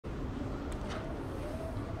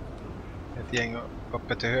ett gäng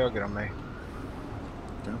uppe till höger om mig.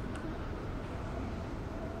 Ja.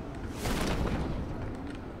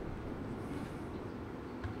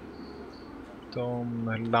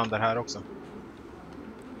 De landar här också.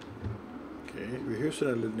 Okej, vid husen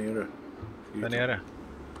eller nere? Där nere.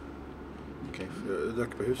 Okej, jag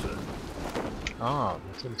dök på husen. Ja,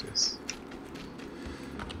 naturligtvis.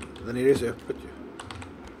 Där nere är så öppet ju.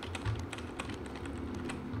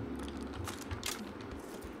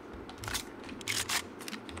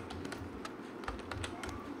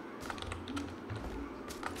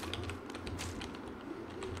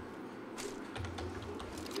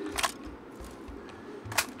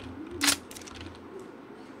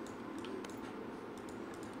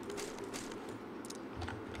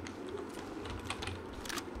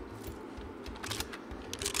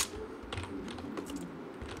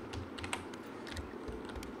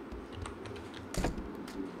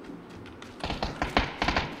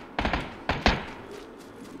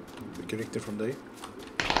 Vilken riktning från dig?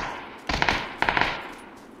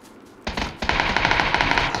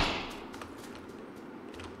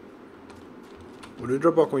 Om du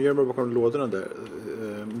drar bakom, gömmer bakom lådorna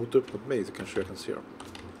där mot upp mot mig så kanske jag kan se dem.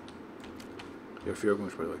 Jag har 4 gånger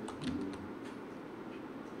på idag.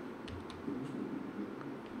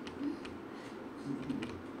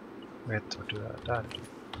 Vet vart du är. Där.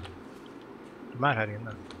 De är här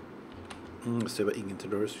inne. Jag ser bara ingen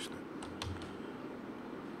till rörelse just nu.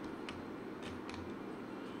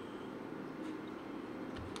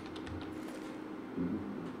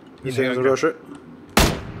 Vi ser en som rör sig.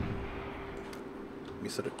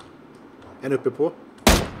 Missade. En uppe på.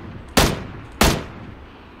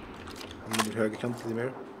 Han ligger högerkant lite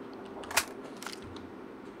mer.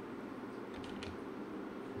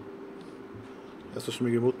 Jag står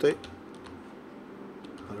smyger mot dig.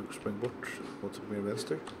 Han har sprungit bort mot min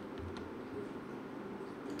vänster.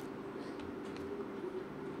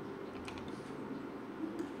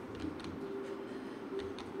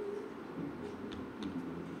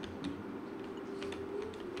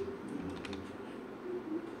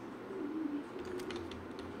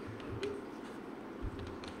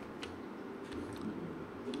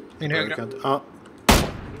 Min högra. Ja.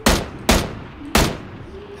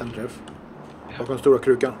 En träff. Bakom stora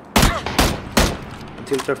krukan. En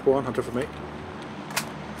till träff på honom. Han träffar mig.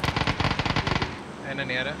 En är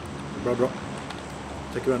nere. Bra.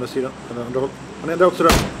 Täcker andra sidan. Andra håll. Han är där också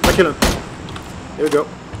där. Där killen. Here we go.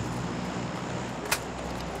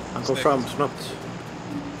 Han kom fram snabbt.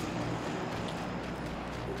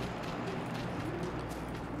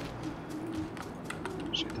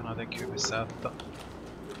 Shit, han hade en QBZ.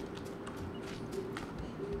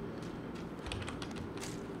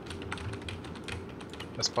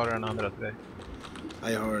 Jag sparar den andra till dig.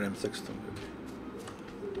 Nej, jag har en M16.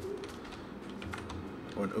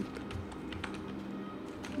 Och en upp.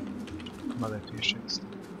 Han hade en 4-6.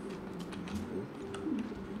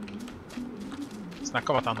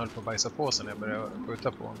 Snacka om att han höll på att bajsa på sig när jag började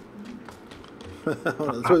skjuta på honom.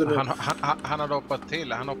 Han hade hoppat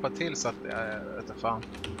till. Han hoppade till så att jag vet inte fan.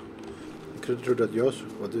 Jag trodde att jag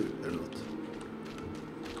var du eller något.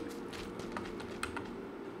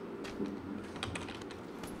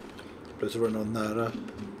 Plötsligt var det någon nära.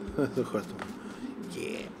 Så sköt de.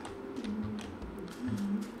 Yeah.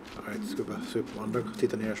 Alright, ska bara se upp på andra.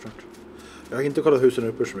 Titta ner snart. Jag har inte kollat husen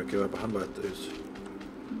uppe så mycket. Jag hann bara ett hus.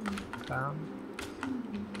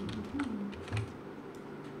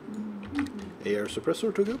 Air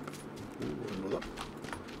suppressor tog upp. En låda.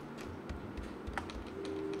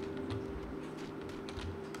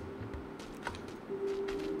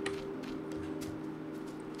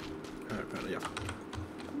 Här på en, ja.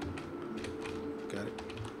 Got it.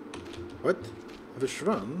 What? Jag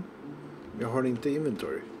försvann. Jag har inte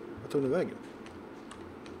inventory. Vad tog den vägen?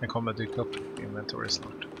 Den kommer dyka upp i inventory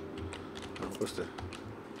snart. Ja, just det.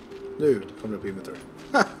 Nu kommer det upp inventory.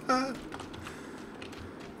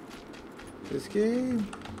 This game.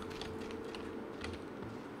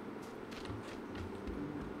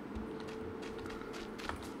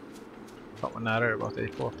 Fan vad nära det var att jag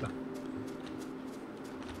gick åt det.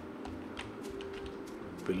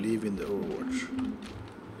 Believe in the Overwatch.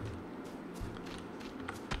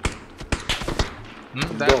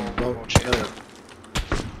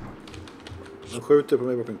 De skjuter på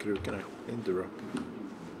mig bakom krukan här. Det är inte bra.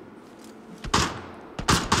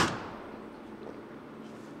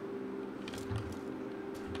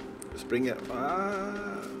 Jag springer.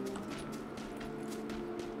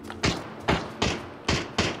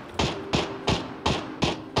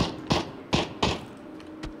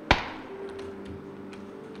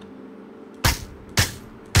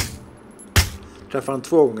 Träffar han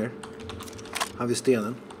 2 gånger. Han vid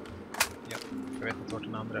stenen. Ja. vet inte vart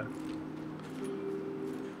den andra är.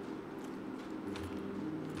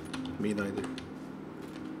 Mina idéer.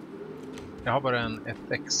 Jag har bara en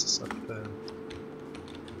 1x så att...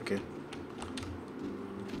 Okej.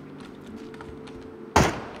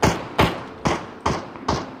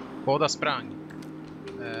 Båda sprang.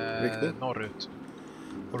 Riktigt. Norrut.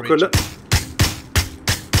 Kulle.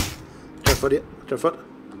 Träffad det. Träffad.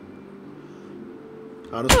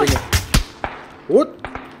 Ja, de springer. What?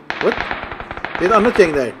 What? Det är ett annat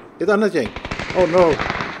gäng där. Det är ett annat gäng. Oh no.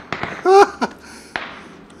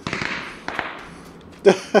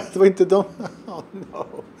 Det var inte dem. Oh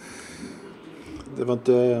no. Det var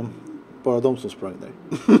inte bara de som sprang där.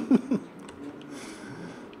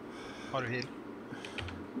 Har du heal?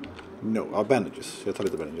 No, ja, bandages. Jag tar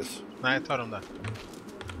lite bandages. Nej, ta dem där.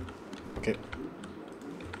 Okej.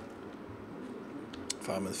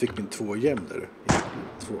 Fan, men fick min 2 jämn där.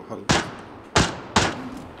 2,5.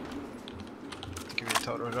 Tycker vi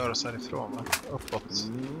tar och rör oss härifrån, va? Uppåt.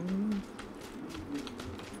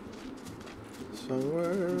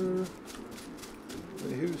 Somewhere.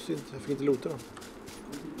 Det är hus inte. Jag fick inte lota dem.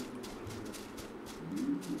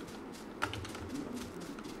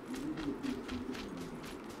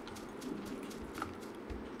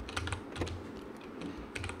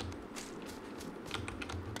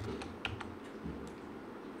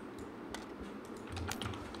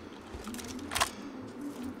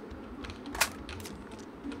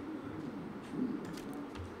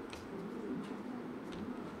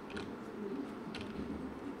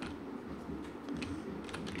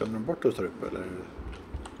 Glömde de bort oss där uppe, eller?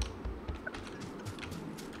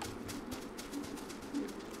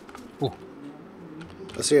 Oh.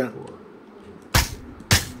 Jag ser.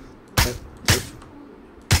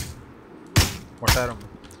 Vart är de?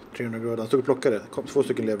 300 grader. Han stod och plockade. Kom 2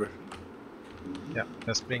 stycken lever. Ja,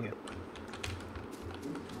 jag springer.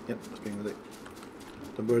 Ja, jag springer med dig.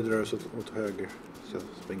 De började röra sig åt höger. Så jag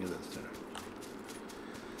springer vänster.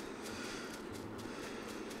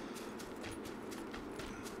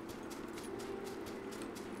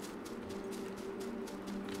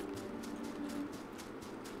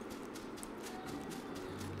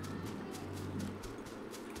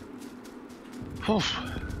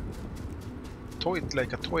 Toit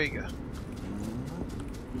like a toiga.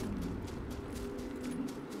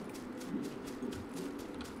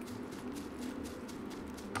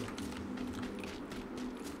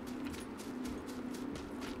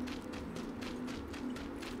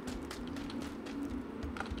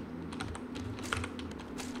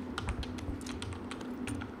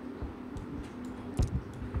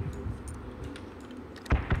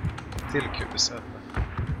 Till QBZ.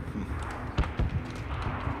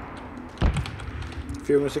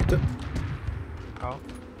 400 sikte. Ja.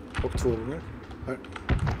 Och 2 gånger. Här.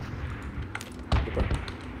 Hoppar.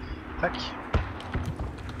 Tack.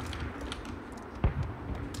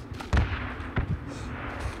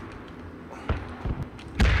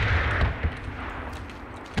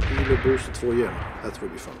 Heal och boost 2 igen. That will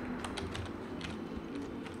be fun.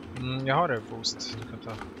 Jag har det boost. Du kan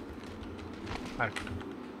ta. Här.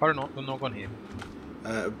 Har du någon heal?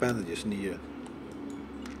 Bandages 9.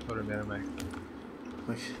 Har du mer än mig?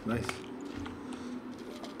 Nice. Jag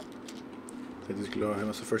tänkte du skulle ha en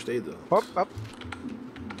massa first aid då. Hopp, hopp.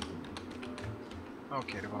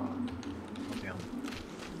 Okej, det var något igen.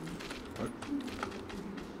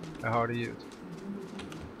 Jag hörde ljud.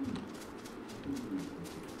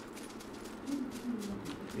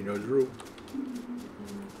 You know the rule.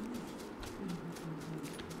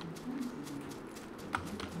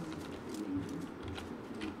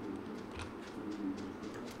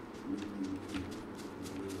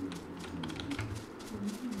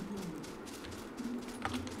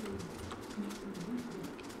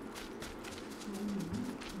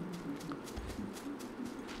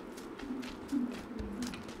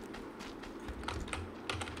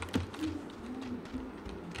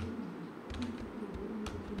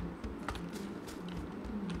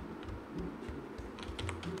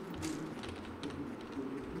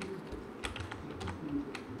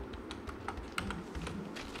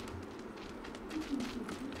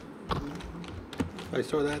 I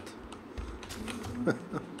saw that.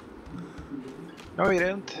 Jag är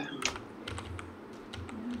rent.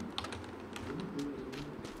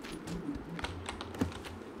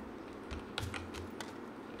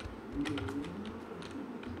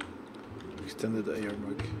 Extended air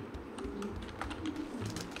mug.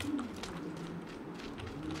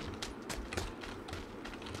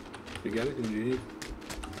 You got it? Did you need?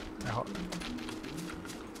 Jaha.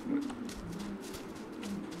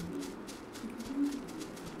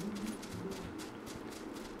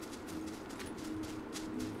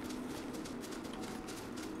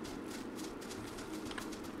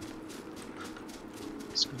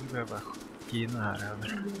 skulle behöva gina här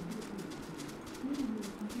över.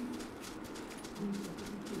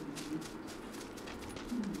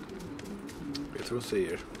 Vet du vad jag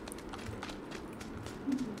säger?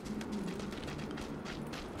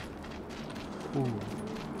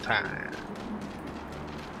 Time.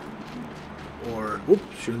 Or, oops,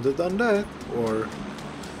 shouldn't have done that. Or,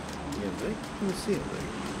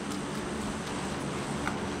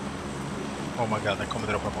 Oh my god, den kommer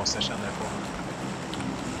droppa på sig, känner jag på.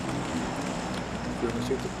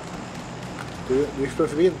 Du gick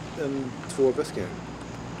förbi en 2-väska här.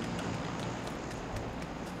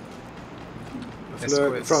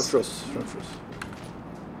 Framför oss.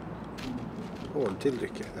 En till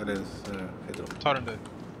drycke. Eller heter de? Ta den du.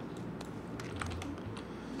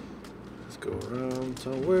 Let's go around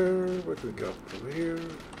somewhere. Where do we go? Over here.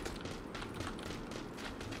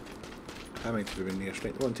 Här var inte blivit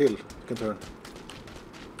nedslängd. En till. Jag kan ta den.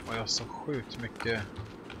 Och jag har så sjukt mycket.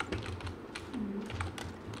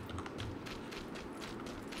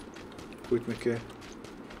 Sjukt mycket.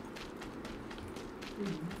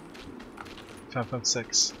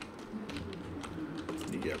 556.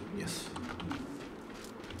 Ja, yes.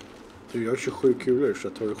 Du, jag har 27 kulor, så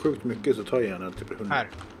tar du sjukt mycket så tar jag gärna typ 100. Här.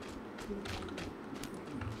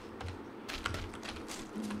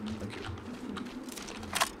 Tack.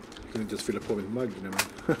 Jag kunde inte ens fylla på mitt magg nu, men...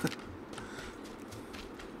 Det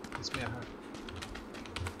finns mer här.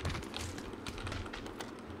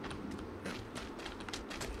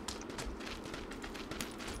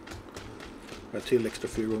 Jag har till extra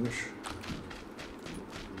 4 gångers.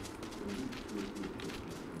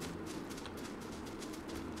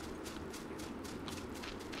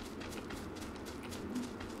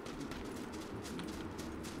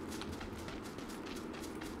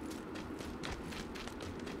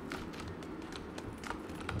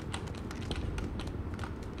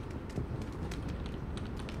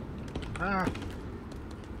 Ah.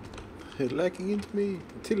 It's lacking into me.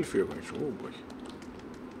 Till 4 gångers. Oh boy.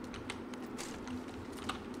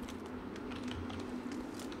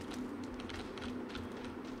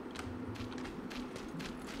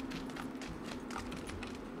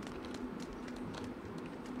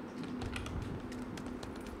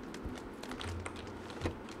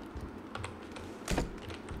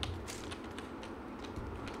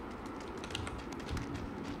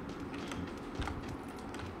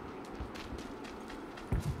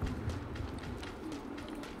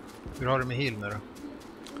 Hur har du med heal nu då?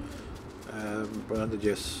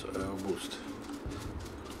 Bandages och boost.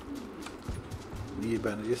 9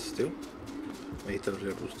 bandages still. Jag hittade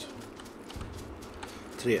flera boost.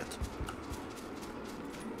 3-1.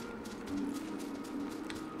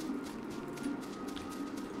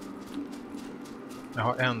 Jag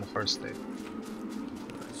har en first aid.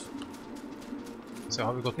 Nice. Så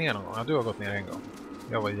har vi gått ner någon gång? Ja, du har gått ner en gång.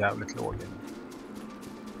 Jag var jävligt låg inne.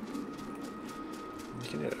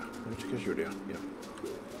 Vilken är det? Jag tycker jag gjorde det. Ja.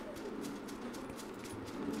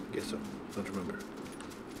 Guess so. Don't remember.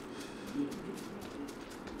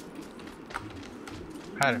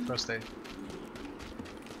 Här är first aid.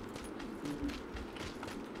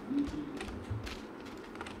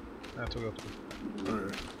 Jag tog upp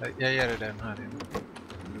den. Jag ger dig den här inne.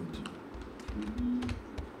 Lugnt.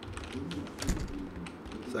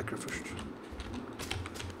 Säkra först.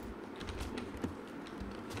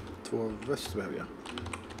 2 väst behöver jag.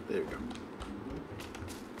 There you go.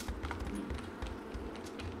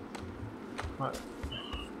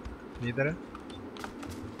 Vidare.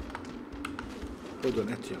 Och då en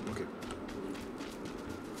 1 igen, okej.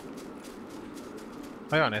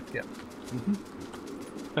 Har jag en 1 igen? Mhm.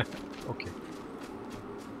 Okej.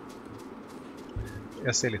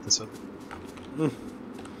 Jag ser lite så. Mm.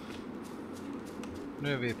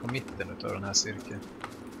 Nu är vi på mitten utav den här cirkeln.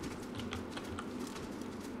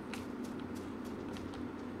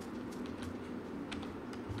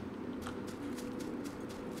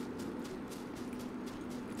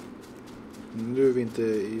 Nu är vi inte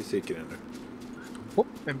i cirkeln ännu. Oh,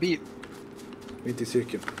 en bil. Vi är inte i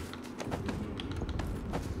cirkeln.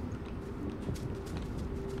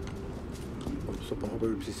 Soppan hoppar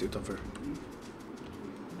ut precis utanför.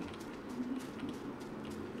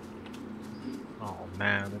 Oh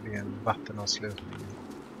man, det blir en vattenavslutning.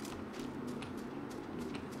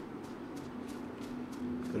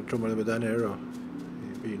 Eller tror man det där nere då?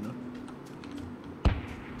 I byn.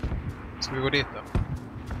 Ska vi gå dit då?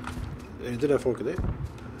 Är det inte där folket är?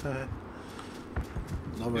 Nej.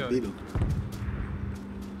 Nu har vi bilen.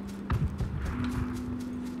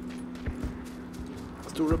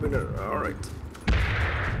 Stora bilar, alright.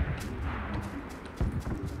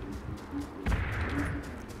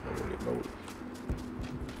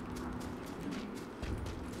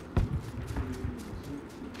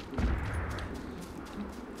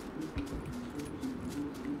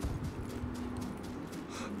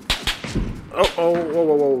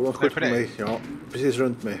 De sköt på mig. Ja, precis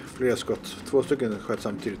runt mig. Flera skott. 2 stycken sköt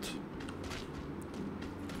samtidigt.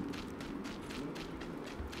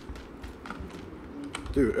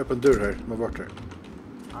 Du, öppen dörr här. De har varit här.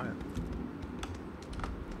 Ja, ja.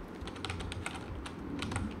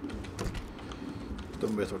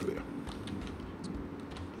 De vet vart vi är.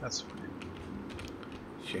 That's funny.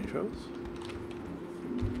 Change house.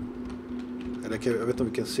 Eller jag vet inte om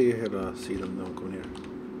vi kan se hela sidan när de kommer ner.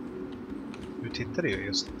 Du tittar ju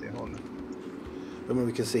just åt det hållet. Ja, men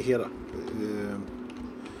vi kan se hela.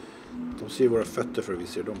 De ser våra fötter för att vi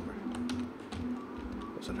ser dem.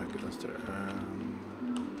 Och sen höger vänster.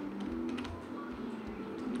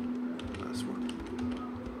 Det är svårt.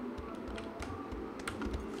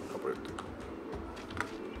 Jag hoppar ut.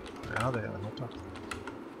 Ja, det är jag hoppat.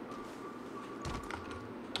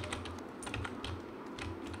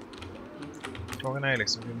 Frågan är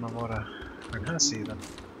liksom, vill man vara på den här sidan?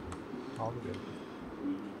 Ja, det vill man.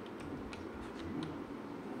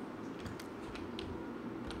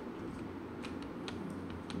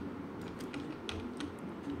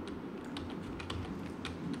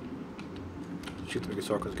 Shit, mycket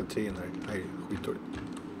saker som kan ta in här. Nej, skitdåligt.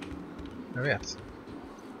 Jag vet.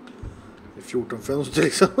 Det är 14 fönster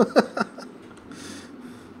liksom.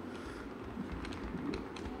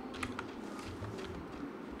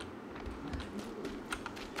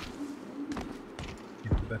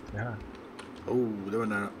 Inte bättre här. Oh, det var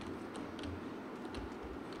nära.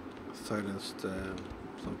 Silenced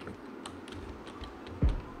something.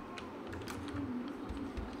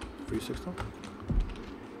 316.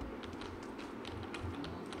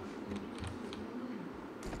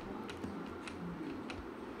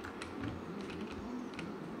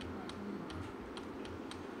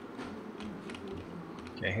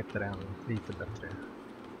 Jag hittar en lite bättre.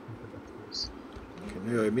 Okej,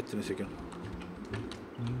 nu är jag i mitten i cykeln.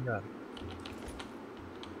 Där.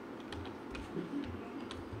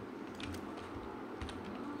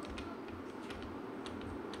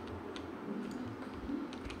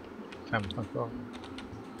 Femton kvar.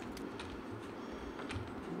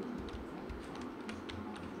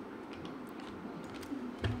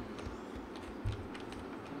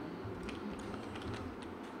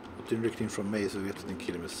 I en riktning från mig så vet jag att en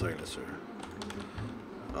kille med silencer.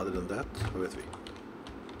 Other than that, vad vet vi?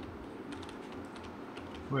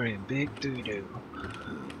 We're in big doo-doo.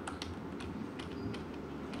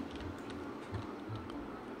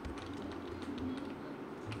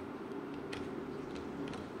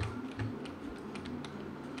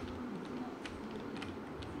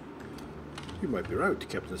 You might be right,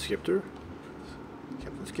 Captain Skipper.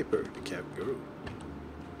 Captain Skipper, the kangaroo.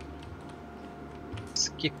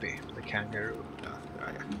 Skippy, the kangaroo. Ja.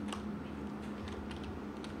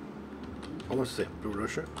 Jag måste se,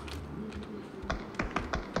 blodrörsor.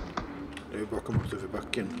 Det är ju bakom också för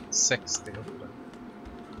backen. 60 uppe.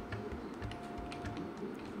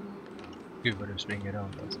 Gud vad du springer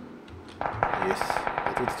runt alltså. Yes,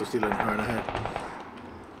 jag tänkte stå stilla i en hörna här.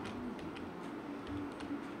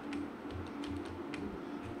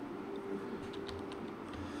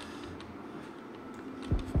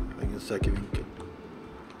 Ingen säker vinkel.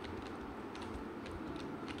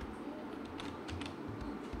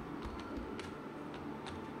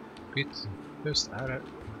 Bytt. Just det,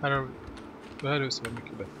 här har huset är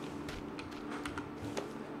mycket bättre.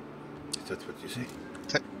 That's what you say.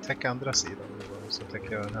 Täck andra sidan så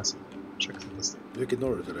täcker jag den här sidan. Försök sätta still. Du gick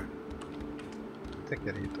norrut eller?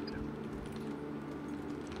 Täcker hitåt. Ja.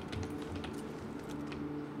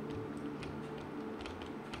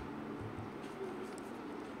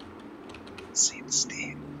 Sitt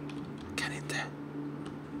still. Kan inte.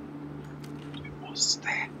 Du måste.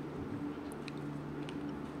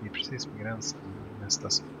 Vi är precis på gränsen. Nästa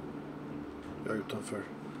sida. Jag är utanför.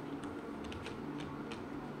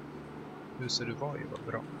 Huset du var i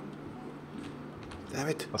var bra. Jag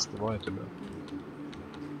vet. Fast det var inte bra.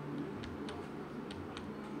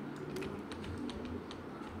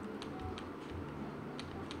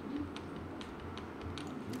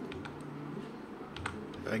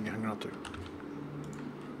 Jag har inga handgranater.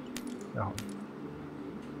 Jaha.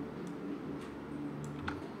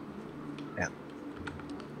 En.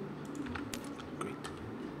 Skit.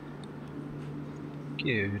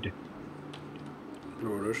 Gud.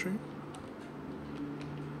 Blå sig.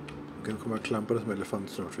 Du kan komma klampade som elefant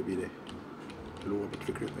snart förbi dig. Blå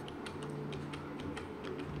trycker ut mig.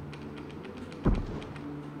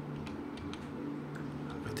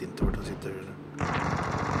 Jag vet inte vart han sitter nu.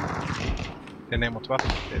 Det är ner mot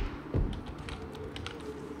vattnet.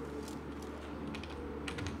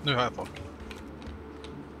 Nu har jag folk.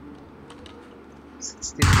 Sitt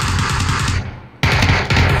still.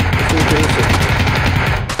 Stort i huset.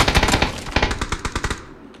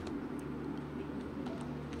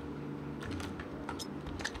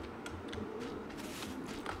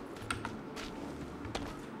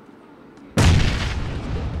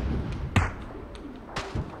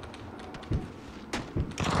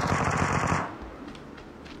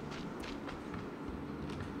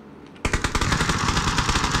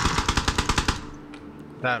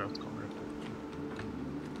 Däråt kommer du.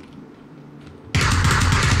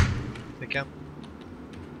 Vilken?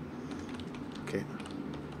 Okej.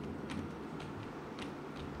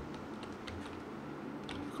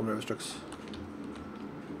 Kommer över strax.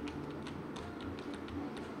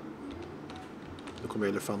 Då kommer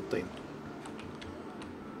elefanta in.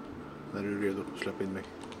 När du är redo att släppa in mig.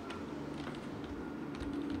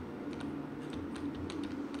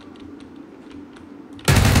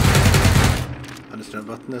 Han är ström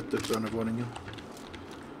vattnet upp under våningen.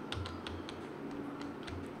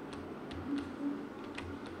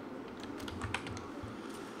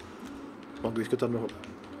 Och vi ska ta andra håll.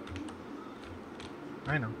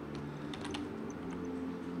 I know.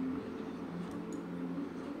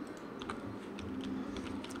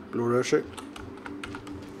 Blå rör sig.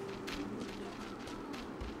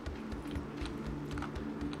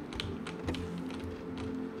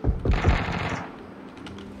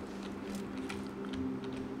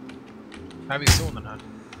 Är vi i zonen här?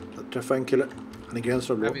 Jag träffar en kille. Han är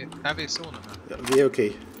gränsen av blå. Är vi i zonen här? Ja, vi är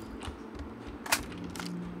okej.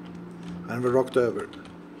 Han var rakt över.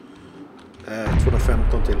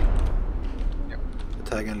 215 till. Ja. Jag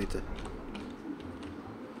taggar han lite.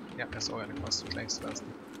 Ja, jag såg henne kvar längst vänster.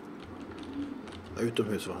 Ja,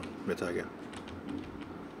 utomhus var han med taggar.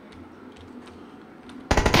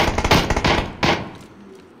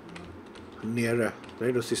 Nere. Det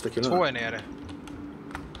är de sista killarna. 2 är nere.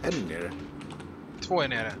 En nere. 2 är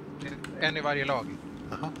nere. En i varje lag.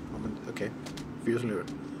 Jaha, ja, men okej. 4 som lever.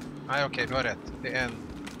 Nej, okej, du har rätt. Det är en...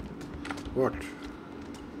 Vart?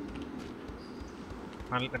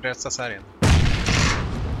 Han rättas här igen.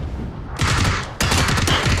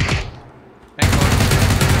 En kvar.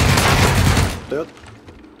 Död.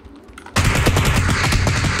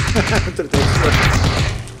 38.